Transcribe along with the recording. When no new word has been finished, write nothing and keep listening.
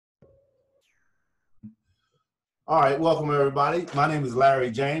All right, welcome everybody. My name is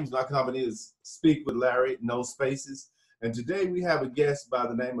Larry James. My company is Speak with Larry, no spaces. And today we have a guest by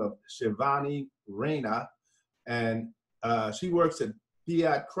the name of Shivani Raina, and she works at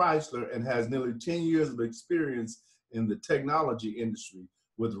Fiat Chrysler and has nearly 10 years of experience in the technology industry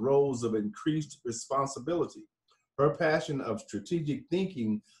with roles of increased responsibility. Her passion of strategic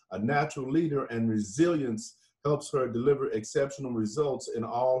thinking, a natural leader, and resilience helps her deliver exceptional results in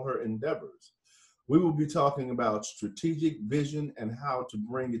all her endeavors. We will be talking about strategic vision and how to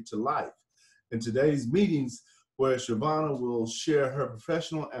bring it to life. In today's meetings, where Shivana will share her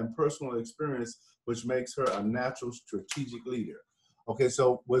professional and personal experience, which makes her a natural strategic leader. Okay,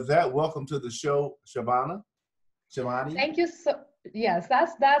 so with that, welcome to the show, Shivani. Thank you so. Yes,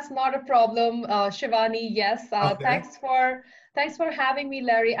 that's not a problem, Shivani. Yes, Okay. thanks for having me,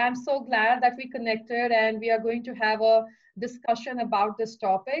 Larry. I'm so glad that we connected and we are going to have a discussion about this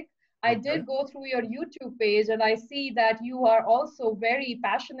topic. I Okay. did go through your YouTube page and I see that you are also very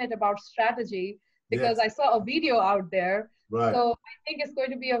passionate about strategy because Yes. I saw a video out there. Right. So I think it's going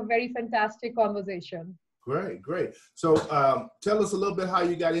to be a very fantastic conversation. Great. Great. So tell us a little bit how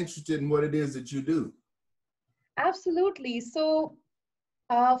you got interested in what it is that you do. Absolutely. So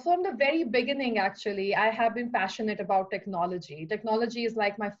from the very beginning, actually, I have been passionate about technology. Technology is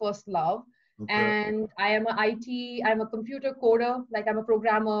like my first love. Okay. And I am a IT, I'm a computer coder, like I'm a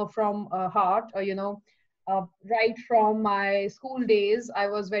programmer from heart, or, right from my school days, I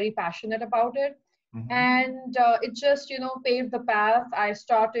was very passionate about it. Hmm. And it just, paved the path. I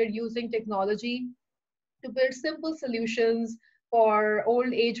started using technology to build simple solutions for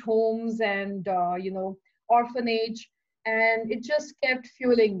old age homes and orphanage, and it just kept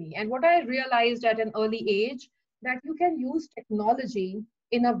fueling me. And what I realized at an early age, that you can use technology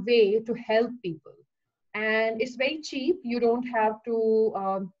in a way to help people, and it's very cheap. You don't have to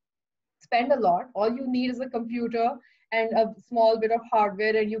spend a lot. All you need is a computer and a small bit of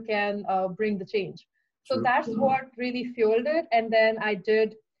hardware, and you can bring the change. So True. that's what really fueled it. And then I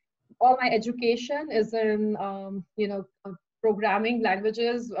did all my education is in programming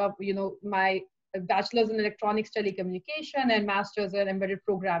languages. My bachelor's in electronics telecommunication and master's in embedded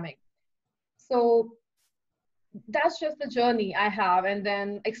programming. So that's just the journey I have, and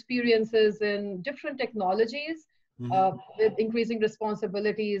then experiences in different technologies Hmm. with increasing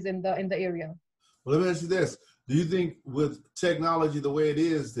responsibilities in the area. Well, let me ask you this. Do you think with technology the way it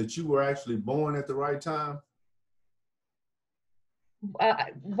is that you were actually born at the right time?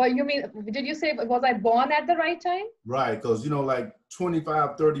 What you mean? Did you say was I born at the right time? Right, because like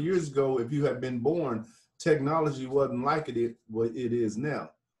 25, 30 years ago, if you had been born, technology wasn't like what it is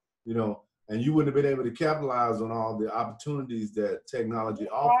now, and you wouldn't have been able to capitalize on all the opportunities that technology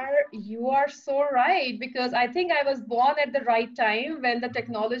offers. You are so right, because I think I was born at the right time when the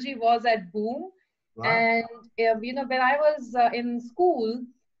technology was at boom. Right, And when I was in school,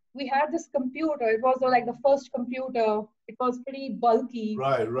 we had this computer. It was like the first computer. It was pretty bulky,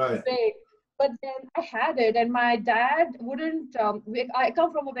 right, right. big. But then I had it, and my dad wouldn't. I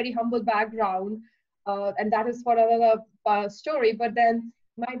come from a very humble background, and that is for another story. But then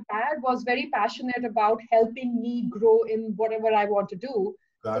my dad was very passionate about helping me grow in whatever I want to do.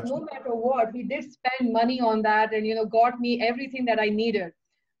 So Gotcha. no matter what, he did spend money on that, and got me everything that I needed.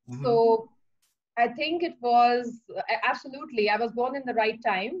 Hmm. So I think it was absolutely, I was born in the right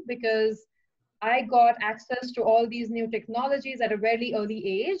time because I got access to all these new technologies at a very early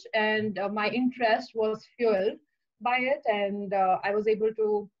age, and my interest was fueled by it, and I was able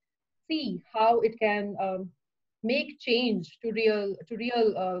to see how it can make change to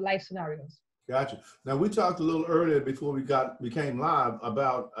real life scenarios. Gotcha. Now we talked a little earlier before we became live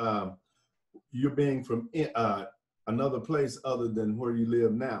about you being from another place other than where you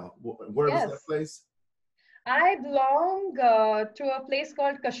live now. Where was that Yes, place? I belong to a place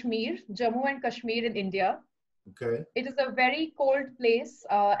called Kashmir, Jammu and Kashmir in India. Okay. It is a very cold place,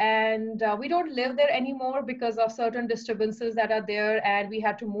 and we don't live there anymore because of certain disturbances that are there, and we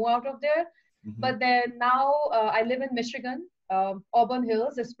had to move out of there. Hmm. But then now I live in Michigan, Auburn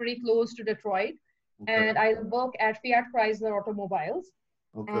Hills. It's pretty close to Detroit, Okay. and I work at Fiat Chrysler Automobiles.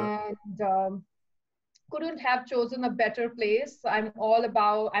 Okay. And couldn't have chosen a better place. I'm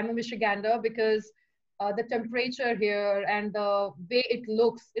a Michigander because the temperature here and the way it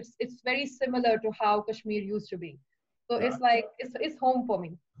looks, it's very similar to how Kashmir used to be. So it's Gotcha. like it's home for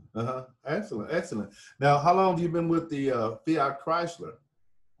me. Uh-huh. Excellent. Excellent. Now, how long have you been with the Fiat Chrysler?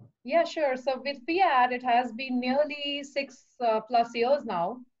 Yeah, sure. So with Fiat, it has been nearly 6+ years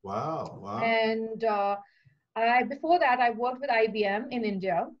now, Wow. Wow. and I before that I worked with IBM in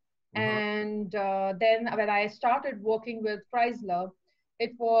India, Uh-huh. and then when I started working with Chrysler,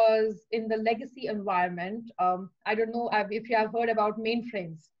 It was in the legacy environment. I don't know if you have heard about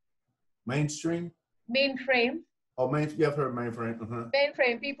mainframes. Mainstream? Mainframe. Oh, yeah, I've heard mainframe.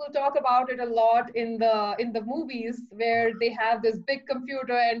 Mainframe. People talk about it a lot in the movies where they have this big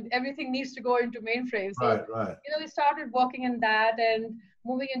computer and everything needs to go into mainframe. So, Right, right. we started working in that and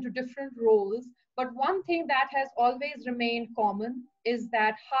moving into different roles. But one thing that has always remained common is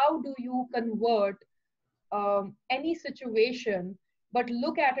that how do you convert any situation, but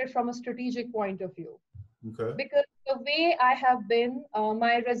look at it from a strategic point of view? Okay. Because the way I have been,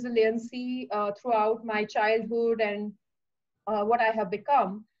 my resiliency throughout my childhood and what I have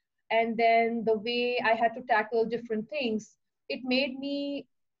become, and then the way I had to tackle different things, it made me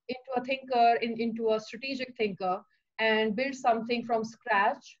into a thinker, into a strategic thinker, and build something from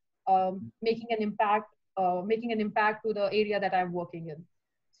scratch, making an impact to the area that I'm working in.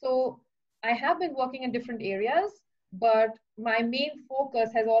 So I have been working in different areas, but my main focus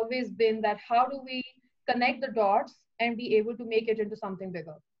has always been that how do we connect the dots and be able to make it into something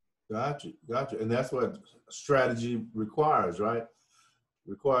bigger. Gotcha, gotcha. And that's what strategy requires, right?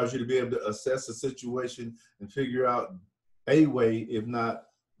 Requires you to be able to assess the situation and figure out a way, if not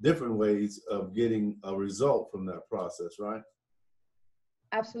different ways of getting a result from that process, right?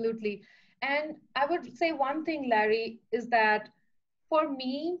 Absolutely. And I would say one thing, Larry, is that for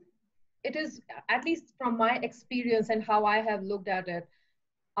me, it is, at least from my experience and how I have looked at it,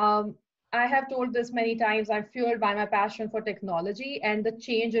 um, I have told this many times, I'm fueled by my passion for technology and the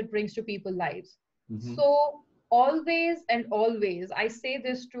change it brings to people's lives. Mm-hmm. So, always and always, I say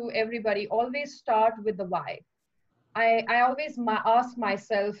this to everybody, always start with the why. I always ask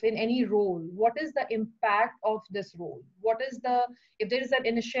myself in any role, what is the impact of this role? What is if there is an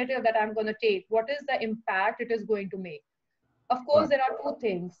initiative that I'm going to take, what is the impact it is going to make? Of course, Right. there are two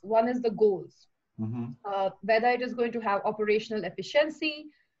things. One is the goals, Mm-hmm. whether it is going to have operational efficiency,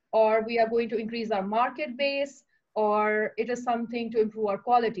 or we are going to increase our market base, or it is something to improve our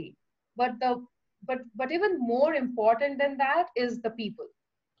quality. But even more important than that is the people.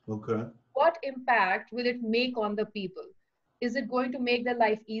 Okay. What impact will it make on the people? Is it going to make their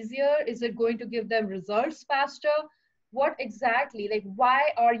life easier? Is it going to give them results faster? What exactly, like, why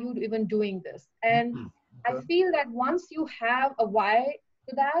are you even doing this? And Mm-hmm. I Okay. feel that once you have a why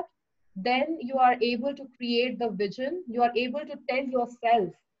to that, then you are able to create the vision. You are able to tell yourself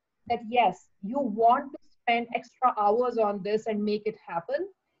that, yes, you want to spend extra hours on this and make it happen.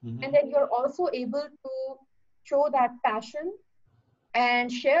 Mm-hmm. And then you're also able to show that passion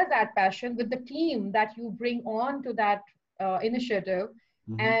and share that passion with the team that you bring on to that initiative,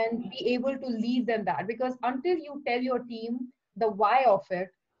 Mm-hmm. and be able to lead them that, because until you tell your team the why of it,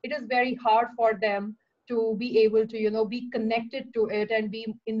 it is very hard for them to be able to be connected to it and be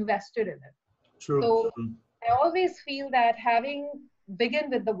invested in it. True. So I always feel that having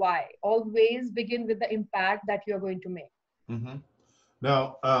begin with the why, always begin with the impact that you're going to make. Mm-hmm.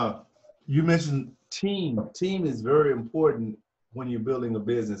 Now, you mentioned team. Team is very important when you're building a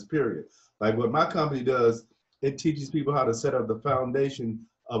business, period. Like what my company does, it teaches people how to set up the foundation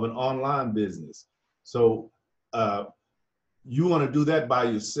of an online business. So uh, you want to do that by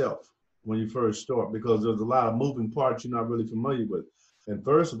yourself when you first start, because there's a lot of moving parts you're not really familiar with. And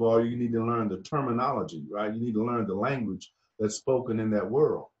first of all, you need to learn the terminology, right? You need to learn the language that's spoken in that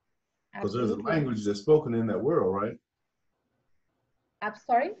world, because there's a Absolutely. language that's spoken in that world, right? I'm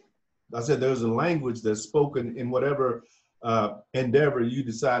sorry. I said there's a language that's spoken in whatever endeavor you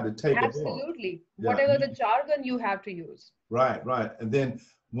decide to take it on. Absolutely. Yeah, Whatever the jargon you have to use. right, right. And then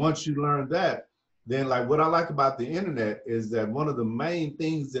once you learn that, then like what I like about the internet is that one of the main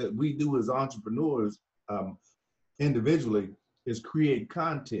things that we do as entrepreneurs um, individually is create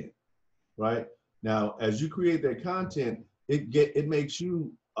content, right? Now, as you create that content, it makes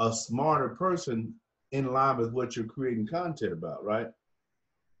you a smarter person in line with what you're creating content about, right?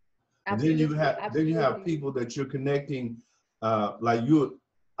 And Absolutely. then you have Absolutely. people that you're connecting, like you.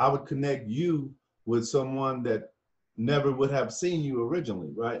 I would connect you with someone that never would have seen you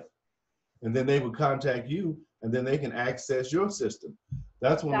originally, right? And then they would contact you, and then they can access your system.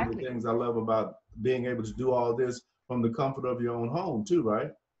 That's one of the Exactly. things I love about being able to do all this from the comfort of your own home, too,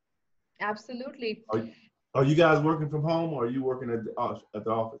 right? Absolutely. Are, are you guys working from home, or are you working at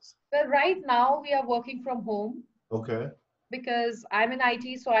the office? Well, right now we are working from home Okay, because I'm in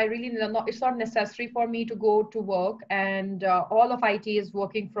IT, so I really not, it's not necessary for me to go to work, and all of IT is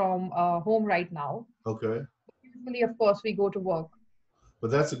working from home right now. okay. Usually, of course, we go to work. But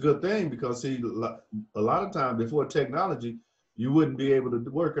that's a good thing, because see, a lot of times before technology, you wouldn't be able to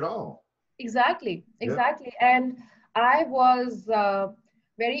work at all. Exactly, Yeah. exactly. And I was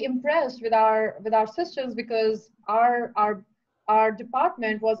very impressed with our systems, because our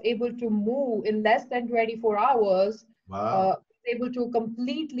department was able to move in less than 24 hours, Wow. able to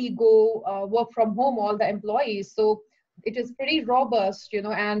completely go work from home, all the employees. So it is pretty robust,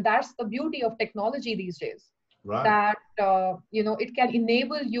 and that's the beauty of technology these days, Right. that it can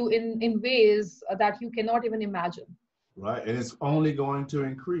enable you in ways that you cannot even imagine. Right. And it's only going to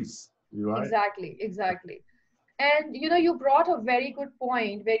increase. You're right. Exactly, exactly. And you brought a very good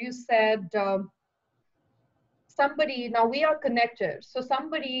point where you said, somebody, now we are connected, so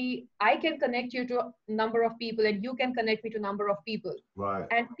somebody, I can connect you to a number of people and you can connect me to a number of people, Right.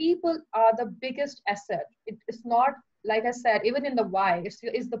 and people are the biggest asset. It's not, like I said, even in the why, it's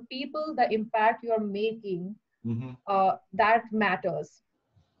the people, the impact you are making, Mm-hmm. that matters.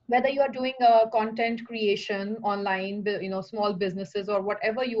 Whether you are doing a content creation online, small businesses or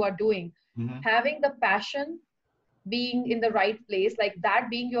whatever you are doing, Mm-hmm. having the passion, being in the right place, like that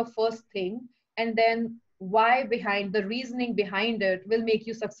being your first thing, and then why behind, the reasoning behind it will make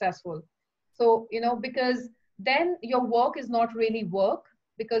you successful. So because then your work is not really work,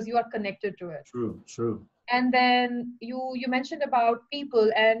 because you are connected to it. True. True. And then you mentioned about people,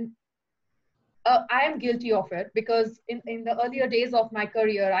 and I am guilty of it, because in the earlier days of my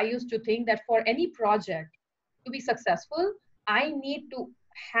career, I used to think that for any project to be successful, I need to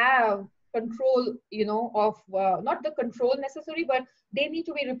have control, of not the control necessary, but they need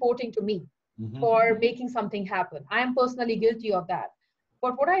to be reporting to me Mm-hmm. for making something happen. I am personally guilty of that.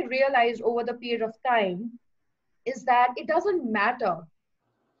 But what I realized over the period of time is that it doesn't matter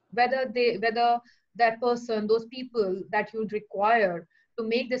whether that person, those people that you'd require to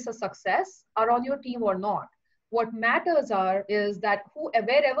make this a success are on your team or not. What matters is that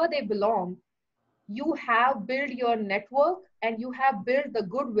wherever they belong, you have built your network and you have built the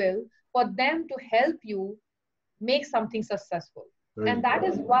goodwill for them to help you make something successful. There you And that go.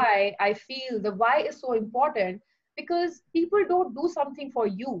 is why I feel the why is so important, because people don't do something for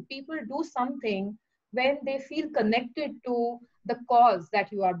you. People do something when they feel connected to the cause that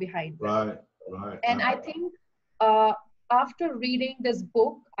you are behind with. Right. Right. And I think uh, after reading this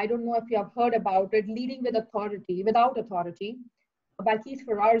book, I don't know if you have heard about it, Leading with Authority, Without Authority, by Keith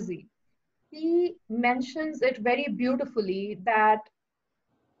Ferrazzi. He mentions it very beautifully that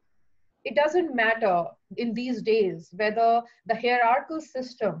it doesn't matter in these days whether the hierarchical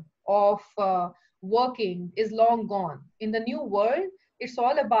system of working is long gone. In the new world, it's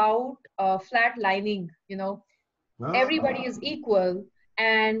all about flatlining. Everybody Ah, is equal,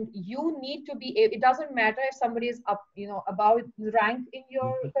 and you need to be. It doesn't matter if somebody is up, above the rank in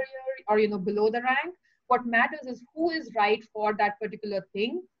your mhm. career, or below the rank. What matters is who is right for that particular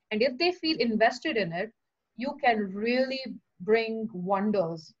thing, and if they feel invested in it, you can really bring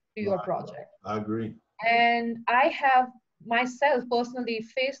wonders to your Right. project. I agree. And I have myself personally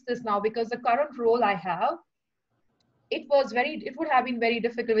faced this now, because the current role I have, it would have been very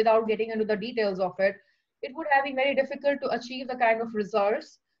difficult, without getting into the details of it. It would have been very difficult to achieve the kind of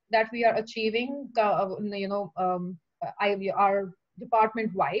results that we are achieving, our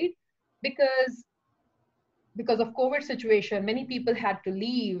department wide, because of COVID situation, many people had to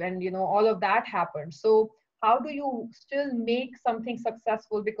leave, and all of that happened. So how do you still make something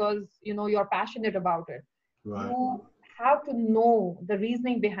successful, because you're passionate about it? Right. You have to know the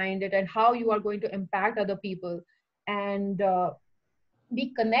reasoning behind it and how you are going to impact other people, and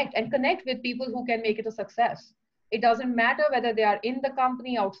connect with people who can make it a success. It doesn't matter whether they are in the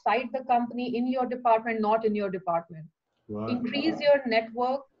company, outside the company, in your department, not in your department. Right. Increase your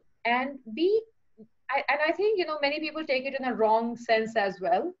network, and I think many people take it in a wrong sense as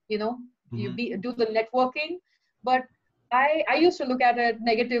well. You Hmm. do the networking, but I used to look at it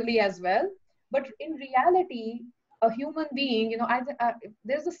negatively as well. But in reality, a human being,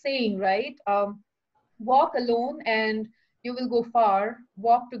 there's a saying, right? Walk alone and you will go far.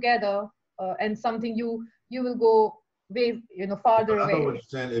 Walk together, and something you will go way farther I know what away.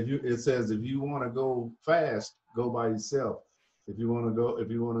 you're saying. It says if you want to go fast, go by yourself. If you want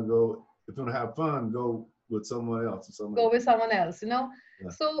to have fun, go with someone else or somebody. Go with someone else. Yeah.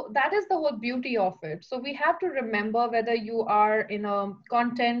 So that is the whole beauty of it. So we have to remember, whether you are in a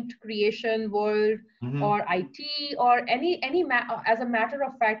content creation world, Hmm. or IT, or as a matter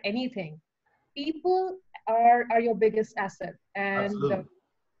of fact, anything, people are your biggest asset. And Absolutely.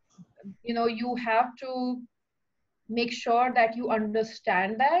 you have to make sure that you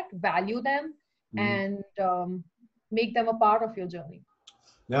understand that, value them, Hmm. and make them a part of your journey.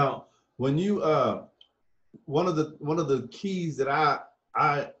 Now, when you one of the keys that I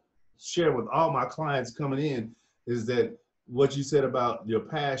share with all my clients coming in is that what you said about your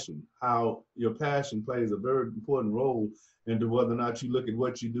passion, how your passion plays a very important role into whether or not you look at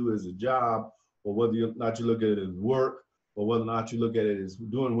what you do as a job or whether or not you look at it as work. or whether or not you look at it as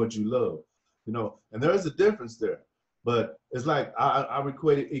doing what you love, you know, and there is a difference there. But it's like I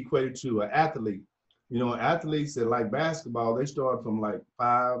equate it to an athlete. You know, athletes that like basketball, they start from like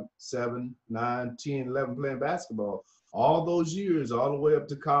 5, 7, 9, 10, 11 playing basketball all those years, all the way up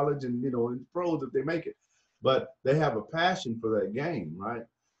to college and, you know, in pros if they make it. But they have a passion for that game, right?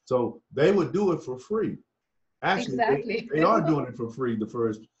 So they would do it for free. Actually, Exactly. they are doing it for free the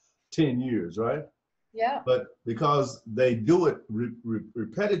first 10 years, right? Yeah. But because they do it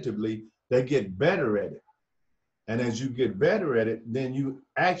repetitively, they get better at it. And as you get better at it, then you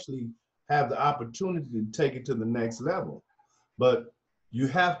actually have the opportunity to take it to the next level. But you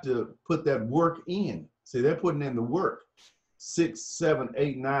have to put that work in. See, they're putting in the work 6, 7,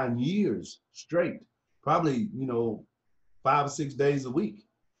 8, 9 years straight, probably, you know, 5 or 6 days a week.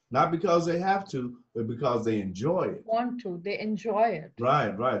 Not because they have to, but because they enjoy it. Want to, they enjoy it.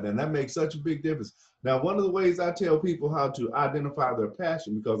 Right, right. And that makes such a big difference. Now, one of the ways I tell people how to identify their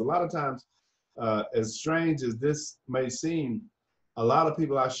passion, because a lot of times, as strange as this may seem, a lot of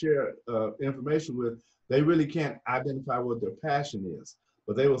people I share information with, they really can't identify what their passion is.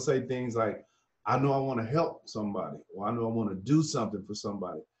 But they will say things like, I know I want to help somebody, or I know I want to do something for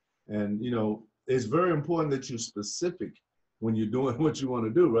somebody. And, you know, it's very important that you're specific when you're doing what you want to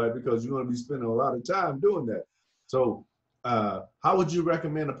do, right? Because you're going to be spending a lot of time doing that. So how would you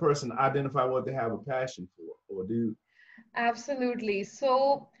recommend a person identify what they have a passion for, or do? Absolutely.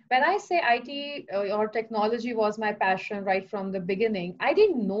 So when I say IT or technology was my passion right from the beginning, I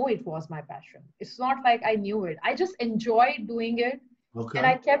didn't know it was my passion. It's not like I knew it. I just enjoyed doing it, and Okay.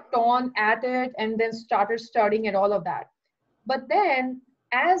 I kept on at it and then started studying and all of that. But then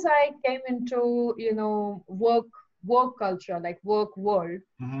as I came into, you know, work culture, like work world,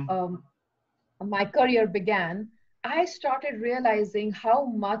 Mm-hmm. um, my career began, I started realizing how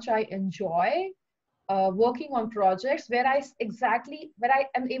much I enjoy working on projects where where I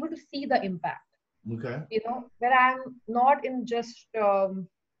am able to see the impact, Okay. you know, where I'm not in just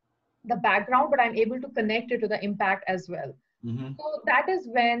the background, but I'm able to connect it to the impact as well. Mm-hmm. So that is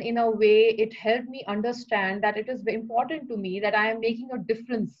when, in a way, it helped me understand that it is very important to me that I am making a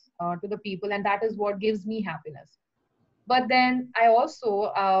difference to the people, and that is what gives me happiness. But then I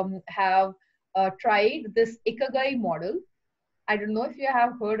also have tried this Ikagai model. I don't know if you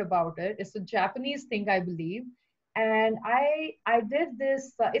have heard about it. It's a Japanese thing, I believe. And I did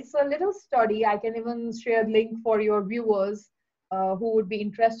this. It's a little study. I can even share a link for your viewers who would be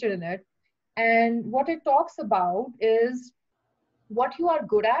interested in it. And what it talks about is what you are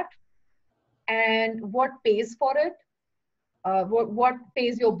good at and what pays for it. What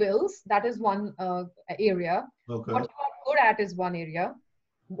pays your bills? That is one area. What Okay. you are good at is one area.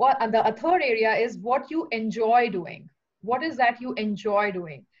 What and the third area is what you enjoy doing. What is that you enjoy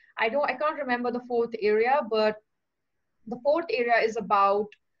doing? I can't remember the fourth area, but the fourth area is about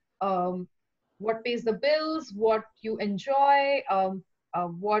um, what pays the bills, what you enjoy,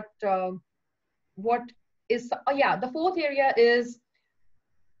 what is oh yeah, the fourth area is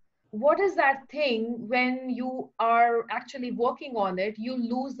what is that thing when you are actually working on it, you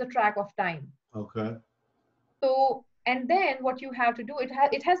lose the track of time. Okay. So, and then what you have to do,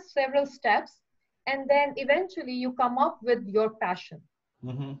 it has several steps, and then eventually you come up with your passion.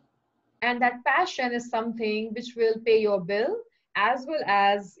 Mm-hmm. And that passion is something which will pay your bill, as well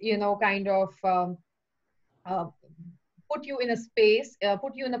as, you know, kind of uh, put you in a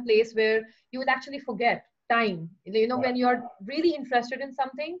place where you will actually forget time. You know, when Right. you're really interested in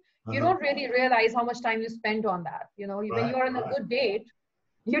something, you Uh-huh. don't really realize how much time you spent on that. You know, when Right. you're on a Right. good date,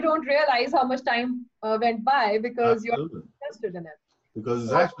 you don't realize how much time went by because you're Absolutely. interested in it. Because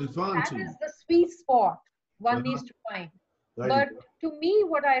it's So actually fun that to is you. the sweet spot one Uh-huh. needs to find. There you But go. to me,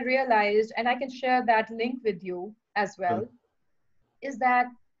 what I realized, and I can share that link with you as Okay. well, is that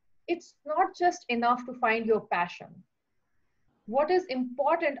it's not just enough to find your passion. What is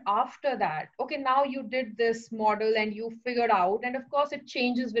important after that? Okay, now you did this model and you figured out, and of course, it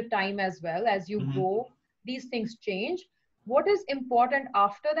changes with time as well. As you Mm-hmm. go, these things change. What is important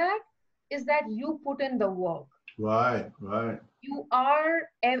after that is that you put in the work. Right. Right. You are,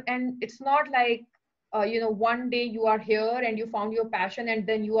 and it's not like, you know, one day you are here and you found your passion and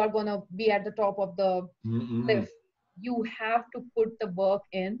then you are going to be at the top of the Mm-mm. cliff. You have to put the work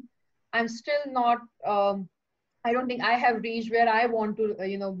in. I'm still not, I don't think I have reached where I want to,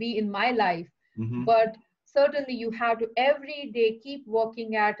 you know, be in my life. Mm-hmm. But certainly you have to every day keep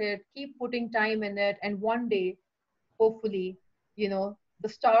working at it, keep putting time in it, and one day, hopefully, you know, the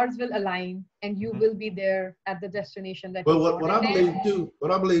stars will align and you Mm-hmm. will be there at the destination that you Well, want. what And I believe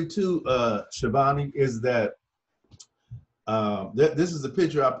then, too, Shivani, is that this is the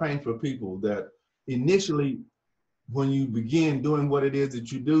picture I paint for people that initially when you begin doing what it is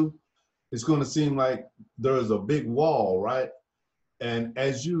that you do, it's going to seem like there's a big wall, right? And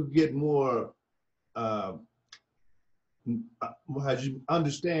as you get more, uh, as you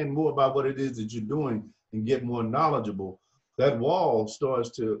understand more about what it is that you're doing and get more knowledgeable, that wall starts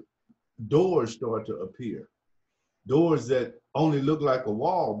to, doors start to appear. Doors that only look like a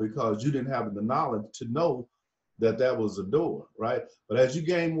wall because you didn't have the knowledge to know that that was a door, right? But as you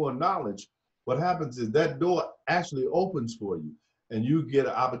gain more knowledge, what happens is that door actually opens for you and you get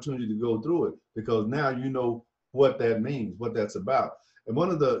an opportunity to go through it because now you know what that means, what that's about. And one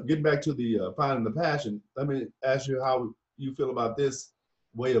of the, getting back to the finding the passion, let me ask you how you feel about this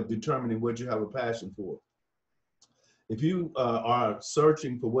way of determining what you have a passion for. If you are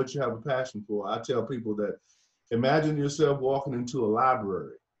searching for what you have a passion for, I tell people that imagine yourself walking into a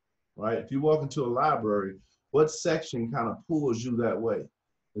library, right? If you walk into a library, what section kind of pulls you that way?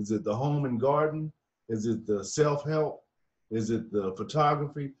 Is it the home and garden? Is it the self-help? Is it the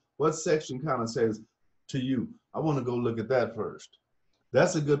photography? What section kind of says to you, I want to go look at that first?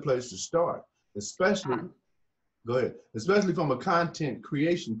 That's a good place to start, especially, go ahead, especially from a content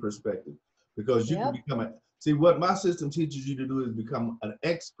creation perspective, because you can become a, see what my system teaches you to do is become an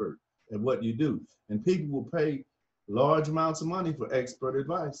expert at what you do. And people will pay large amounts of money for expert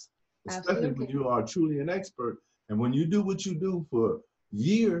advice, especially when you are truly an expert. And when you do what you do for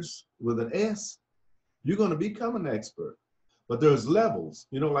years with an S, you're going to become an expert. But there's levels,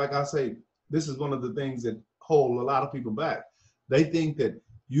 you know, like I say, this is one of the things that hold a lot of people back. They think that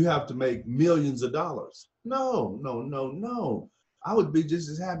you have to make millions of dollars. No, no, no, no. I would be just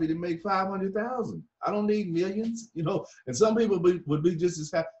as happy to make 500,000. I don't need millions, you know. And some people would be just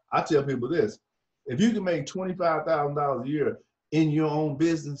as happy. I tell people this: if you can make $25,000 a year in your own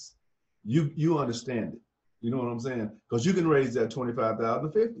business, you understand it. You know what I'm saying? Because you can raise that 25,000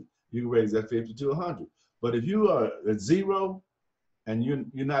 to 50. You can raise that 50 to 100. But if you are at zero and you're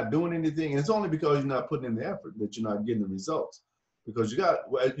not doing anything, and it's only because you're not putting in the effort that you're not getting the results. Because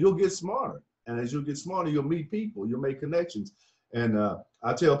you'll get smarter, and as you get smarter, you'll meet people, you'll make connections. And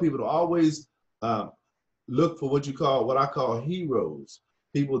I tell people to always look for what I call heroes,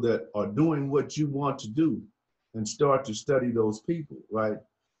 people that are doing what you want to do, and start to study those people, right?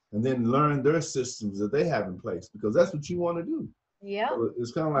 And then learn their systems that they have in place, because that's what you want to do. Yeah. So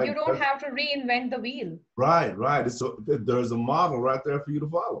it's kind of like you don't have to reinvent the wheel. Right, right. There's a model right there for you to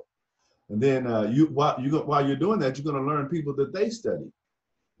follow. And then while you're doing that, you're going to learn people that they study,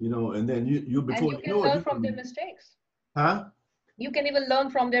 you know, and then you before And you you can know it, learn from their mistakes. Huh? You can even learn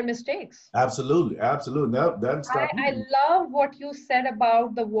from their mistakes. Absolutely, absolutely. That stuff. I love what you said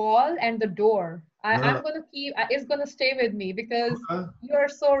about the wall and the door. Uh, I'm gonna keep. It's gonna stay with me because uh, you're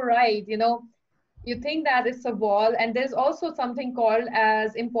so right. You know, you think that it's a wall, and there's also something called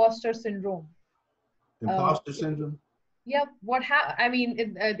as imposter syndrome. Uh, Imposter syndrome. yeah, I mean,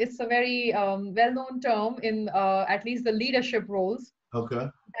 it's a very well-known term in at least the leadership roles, Okay.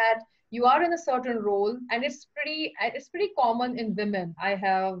 that you are in a certain role, and it's pretty common in women. I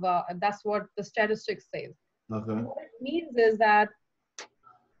have That's what the statistics say. Okay. What it means is that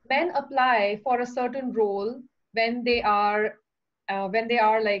men apply for a certain role when they are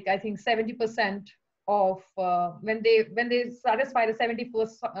like, I think, 70% of when they satisfy the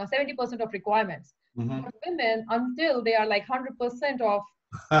 70% of requirements. Mm-hmm. For women, until they are like 100% of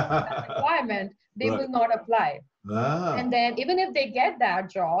that requirement, they Right. will not apply. Ah. And then even if they get that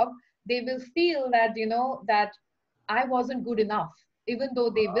job, they will feel that, you know, that I wasn't good enough, even though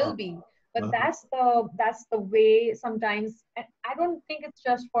they will be. But that's the way sometimes. And I don't think it's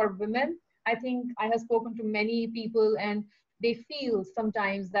just for women. I think I have spoken to many people, and they feel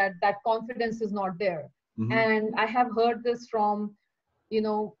sometimes that that confidence is not there. Mm-hmm. And I have heard this from, you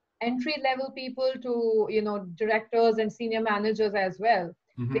know, entry level people to, you know, directors and senior managers as well.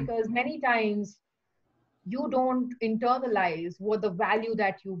 Mm-hmm. Because many times you don't internalize what the value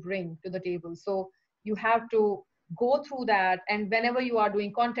that you bring to the table. So you have to go through that. And whenever you are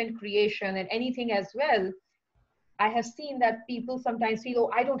doing content creation and anything as well, I have seen that people sometimes feel,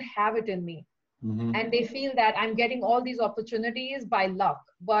 oh, I don't have it in me. Mm-hmm. And they feel that I'm getting all these opportunities by luck.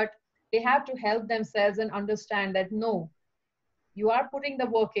 But they have to help themselves and understand that no, you are putting the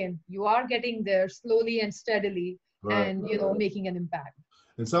work in, you are getting there slowly and steadily, Right. and, you know, making an impact.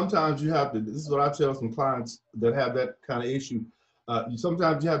 And sometimes you have to, this is what I tell some clients that have that kind of issue.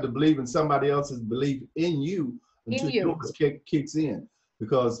 Sometimes you have to believe in somebody else's belief in you In until you. yours kicks in.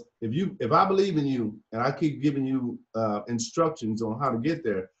 Because if I believe in you and I keep giving you instructions on how to get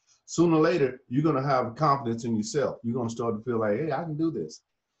there, sooner or later, you're going to have confidence in yourself. You're going to start to feel like, hey, I can do this.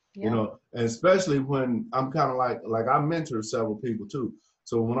 Yeah. You know, and especially when I'm kind of like I mentor several people too.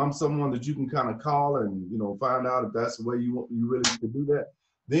 So when I'm someone that you can kind of call and, you know, find out if that's the way you want, you really can do that,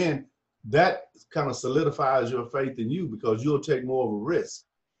 then that kind of solidifies your faith in you, because you'll take more of a risk,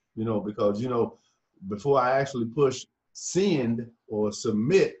 you know, because, you know, before I actually push send or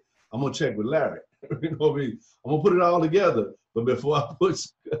submit, I'm gonna check with Larry. You know what I mean? I'm gonna put it all together, but before I push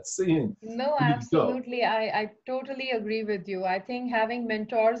send, No, we need to go. absolutely. I totally agree with you. I think having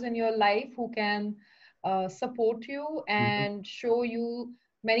mentors in your life who can support you Mhm. and show you,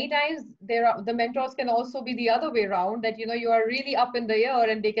 many times there are the mentors can also be the other way around, that you know you are really up in the air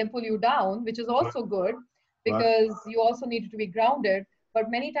and they can pull you down, which is Right, also good right. because you also need to be grounded. But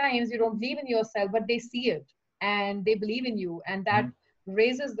many times you don't believe in yourself, but they see it and they believe in you, and that Mhm.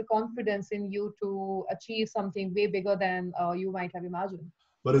 raises the confidence in you to achieve something way bigger than you might have imagined.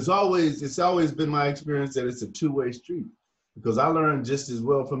 But it's always been my experience that it's a two-way street, because I learned just as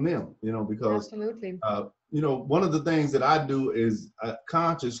well from them, you know, because Absolutely. you know, one of the things that I do is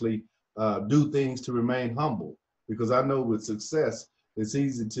consciously do things to remain humble, because I know with success, it's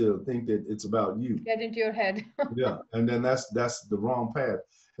easy to think that it's about you. Get into your head. Yeah, and then that's the wrong path.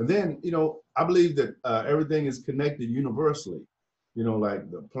 And then, you know, I believe that everything is connected universally. You know, like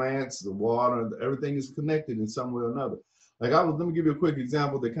the plants, the water, everything is connected in some way or another. Like let me give you a quick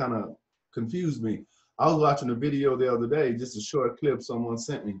example that kind of confused me. I was watching a video the other day, just a short clip someone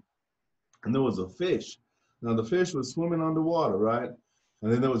sent me, and there was a fish. Now the fish was swimming underwater, right?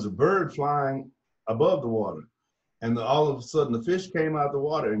 And then there was a bird flying above the water. And all of a sudden the fish came out of the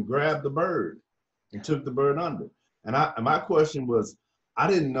water and grabbed the bird and took the bird under. And my question was, I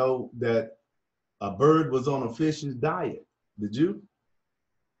didn't know that a bird was on a fish's diet. Did you?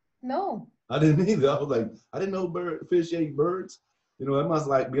 No. I didn't either. I was like, I didn't know fish ate birds. You know, it must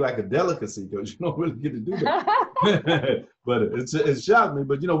be like a delicacy, because you don't really get to do that. But it shocked me.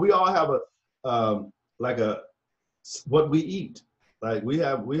 But you know, we all have a like a what we eat. Like we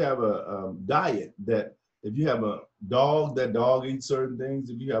have a diet that if you have a dog, that dog eats certain things.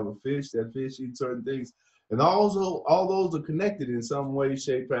 If you have a fish, that fish eats certain things. And also all those are connected in some way,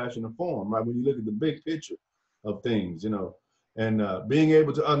 shape, fashion, or form, right? When you look at the big picture of things, you know, and being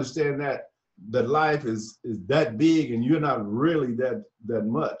able to understand that life is that big and you're not really that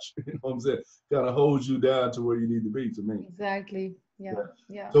much. You know what I'm saying? Kind of holds you down to where you need to be, to me. Exactly. Yeah. Yeah.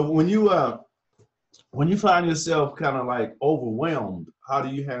 Yeah. So when you find yourself kind of like overwhelmed, how do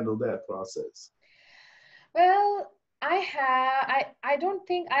you handle that process? Well, I don't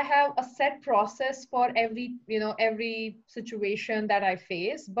think I have a set process for every, you know, every situation that I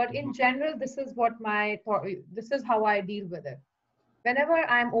face, but in Mhm. general, this is what my thought, this is how I deal with it. Whenever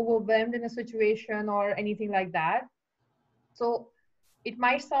I'm overwhelmed in a situation or anything like that, so it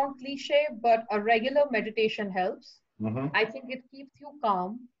might sound cliche, but a regular meditation helps. Mhm. I think it keeps you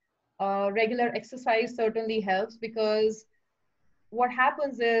calm. Regular exercise certainly helps because what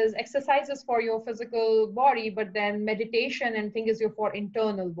happens is exercise is for your physical body, but then meditation and thing is your for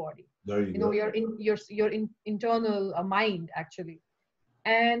internal body. There you You know, go. your internal mind actually,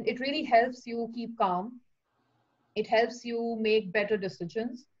 and it really helps you keep calm. It helps you make better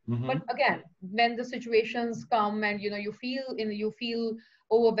decisions. But Mhm. again, when the situations come and you know you feel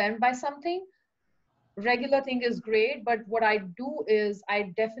overwhelmed by something, regular thing is great. But what I do is I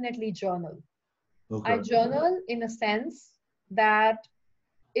definitely journal. I Okay. journal in a sense that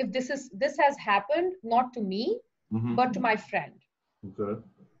if this has happened not to me Mhm. but to my friend, Okay.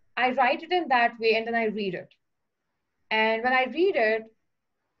 I write it in that way and then I read it. And when I read it,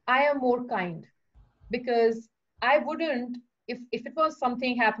 I am more kind because I wouldn't, if it was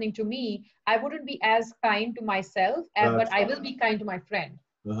something happening to me, I wouldn't be as kind to myself, but Gotcha. I will be kind to my friend.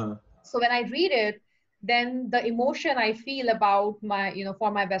 Uh-huh. So when I read it, then the emotion I feel about my, you know,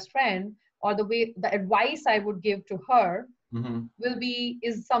 for my best friend, or the way the advice I would give to her Mhm. will be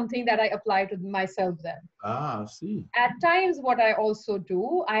is something that I apply to myself then. Ah, I see. At times what I also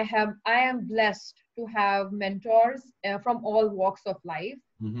do, I am blessed to have mentors from all walks of life,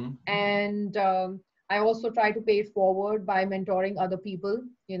 Mhm. and I also try to pay it forward by mentoring other people,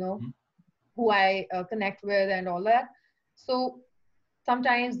 you know, Mhm. who I connect with and all that. So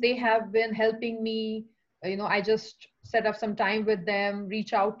sometimes they have been helping me, you know, I just set up some time with them,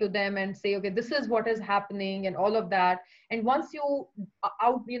 reach out to them and say, okay, this is what is happening and all of that. And once you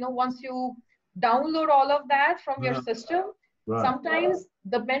out, you know, once you download all of that from your Uh-huh. system, Right. sometimes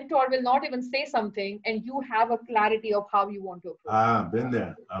the mentor will not even say something and you have a clarity of how you want to approach it, Ah, I've been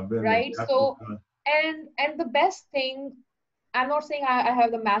there. I've been there. right? Definitely. So and the best thing, I'm not saying I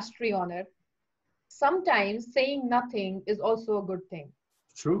have the mastery on it. Sometimes saying nothing is also a good thing.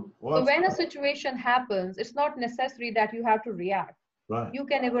 True. Oh, So when a absolutely. situation happens, it's not necessary that you have to react. Right. You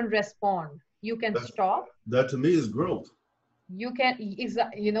can even respond. You can That's stop. that to me is growth. you can,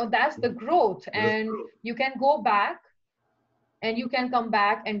 that's the growth, That's and true. you can go back and you can come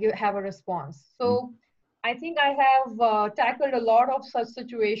back and you have a response. Mhm. So I think I have tackled a lot of such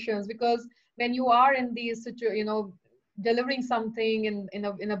situations, because when you are in these delivering something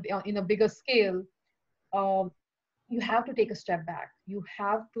in a bigger scale, um, you have to take a step back. You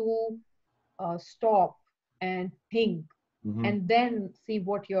have to stop and think, Mhm. and then see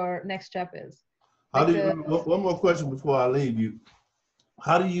what your next step is. How do you, Because one more question before I leave you.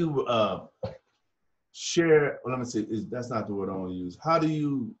 How do you share, well, let me see, that's not the word I want to use. How do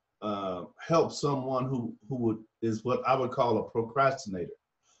you help someone is what I would call a procrastinator?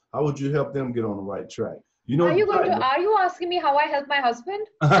 How would you help them get on the right track? You know, are you asking me how I help my husband?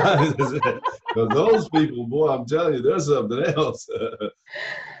 because those people, boy, I'm telling you, there's something else.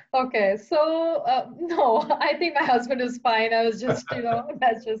 Okay, so no, I think my husband is fine. I was just,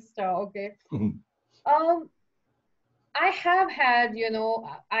 that's just okay. Um, I have had,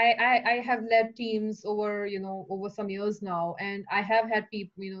 I have led teams over, over some years now, and I have had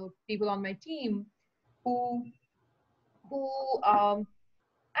people, people on my team who who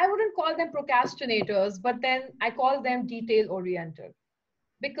I wouldn't call them procrastinators, but then I call them detail oriented.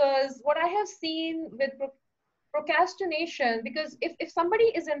 Because what I have seen with procrastination, because if somebody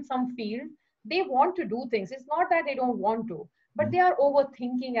is in some field, they want to do things. It's not that they don't want to, but they are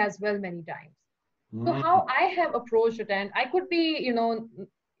overthinking as well many times. So how I have approached it, and I could be,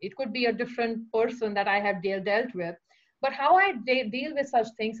 it could be a different person that I have dealt with, but how I deal with such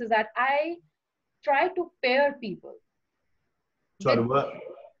things is that I try to pair people Try to with what?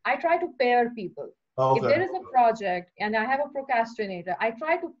 I try to pair people. Oh, If there okay. is a project and I have a procrastinator, I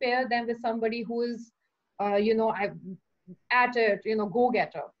try to pair them with somebody who is, I at it,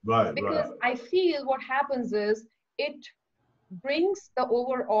 go-getter. Right, right. Because I feel what happens is it brings the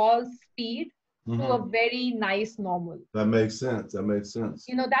overall speed to Hmm. a very nice normal. That makes sense. That makes sense.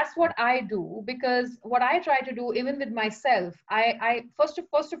 That's what I do, because what I try to do, even with myself, I first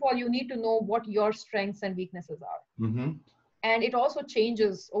of all, you need to know what your strengths and weaknesses are. Hmm. And it also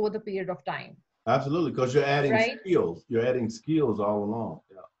changes over the period of time, Absolutely, because you're adding right? skills. You're adding skills all along.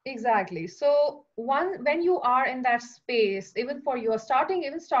 Yeah. Exactly. So when you are in that space, even for your starting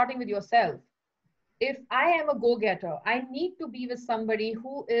with yourself, if I am a go-getter, I need to be with somebody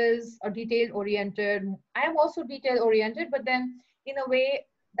who is a detail-oriented. I am also detail-oriented, but then in a way,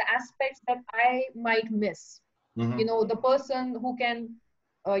 the aspects that I might miss, Hmm. the person who can,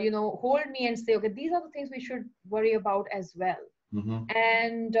 hold me and say, okay, these are the things we should worry about as well. Hmm.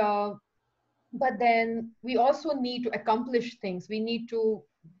 And but then we also need to accomplish things. We need to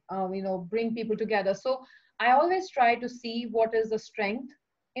bring people together. So I always try to see what is the strength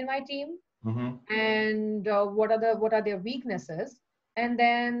in my team, Hmm. and what are their weaknesses, and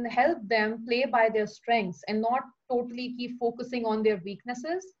then help them play by their strengths and not totally keep focusing on their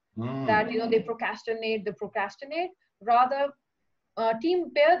weaknesses, Mm. that they procrastinate. Rather, team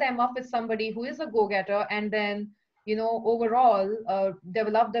pair them up with somebody who is a go-getter, and then overall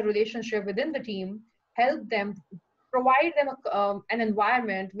develop the relationship within the team, help them, provide them an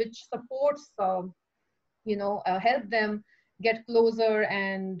environment which supports, help them get closer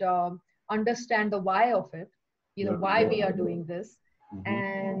and understand the why of it, Very why we are good. doing this. Hmm.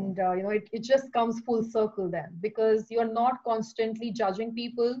 And it just comes full circle then, because you're not constantly judging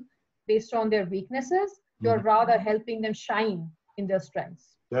people based on their weaknesses. Hmm. You're rather helping them shine in their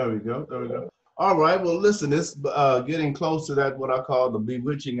strengths. There we go. There we go. All right. Well, listen, it's getting close to that, what I call the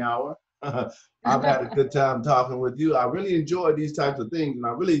bewitching hour. I've had a good time talking with you. I really enjoy these types of things. And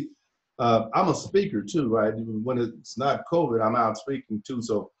I'm a speaker too, right? Even when it's not COVID, I'm out speaking too.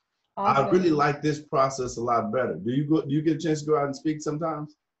 So I really Awesome. like this process a lot better. Do you get a chance to go out and speak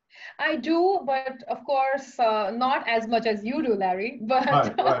sometimes? I do, but of course, not as much as you do, Larry. But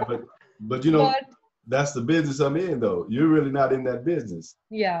Right, right. But but that's the business I'm in though. You're really not in that business.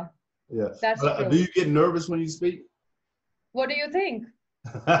 yeah, Yeah. that's But do true. you get nervous when you speak? What do you think?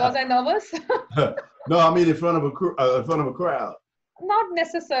 Was I nervous? No, I mean in front of a crowd. Not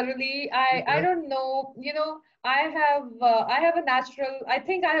necessarily. I Okay. don't know. I have a natural. I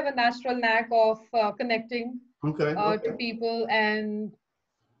think I have a natural knack of connecting Okay. to Okay. people, and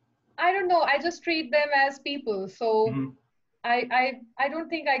I don't know. I just treat them as people. So Hmm. I don't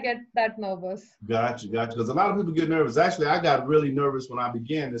think I get that nervous. Gotcha. Gotcha. Because a lot of people get nervous. Actually, I got really nervous when I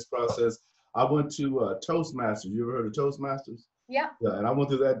began this process. I went to Toastmasters. You ever heard of Toastmasters? Yeah. Yeah. And I went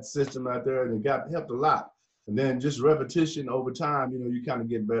through that system out there, and helped a lot. And then just repetition over time, you kind of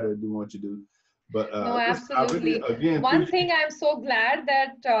get better at doing what you do. But No, listen, I really absolutely. again One appreciate. thing I'm so glad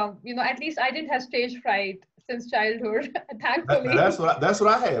that at least I didn't have stage fright since childhood, Now thankfully. that's what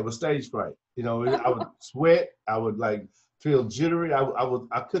I had was stage fright. I would sweat. I would like feel jittery.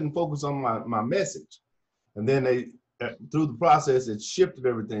 I couldn't focus on my message. And then through the process, it shifted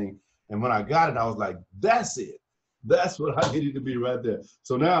everything. And when I got it, I was like, that's it. That's what I needed to be right there.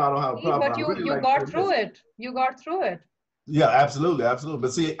 So now I don't have a See, problem. but I really you like got doing through this. it. You got through it. Yeah, absolutely, absolutely.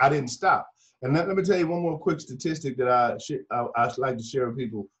 But see, I didn't stop. And let me tell you one more quick statistic that I like to share with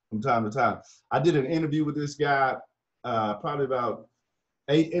people from time to time. I did an interview with this guy probably about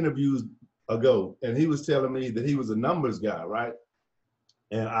 8 interviews ago, and he was telling me that he was a numbers guy, right?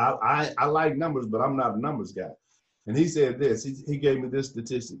 And I like numbers, but I'm not a numbers guy. And he said this. He gave me this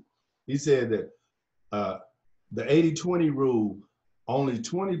statistic. He said that the 80-20 rule, only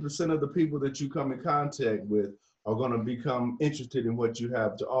 20% of the people that you come in contact with are going to become interested in what you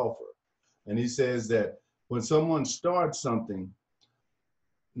have to offer. And he says that when someone starts something,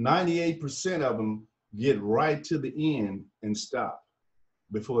 98% of them get right to the end and stop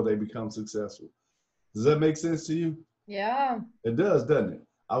before they become successful. Does that make sense to you? Yeah. It does, doesn't it?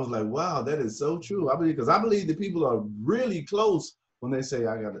 I was like, wow, that is so true. I believe that people are really close when they say,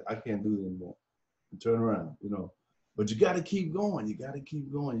 I can't do it anymore. And turn around, you know. But you got to keep going. You got to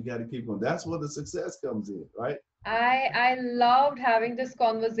keep going. You got to keep going. That's where the success comes in, right? I loved having this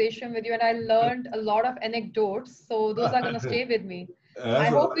conversation with you, and I learned a lot of anecdotes. So those are gonna stay with me. I That's what I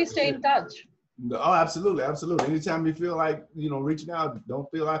hope we like to stay hear. in touch. Oh, absolutely, absolutely. Anytime you feel like, reaching out, don't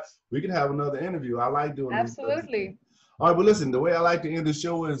feel like we can have another interview. I like doing these types of things. Absolutely. All right, but listen, the way I like to end the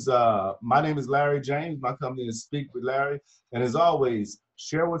show is my name is Larry James. My company is Speak with Larry. And as always,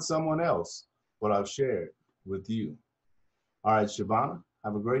 share with someone else what I've shared with you. All right, Shivana,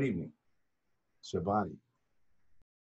 have a great evening. Shivani.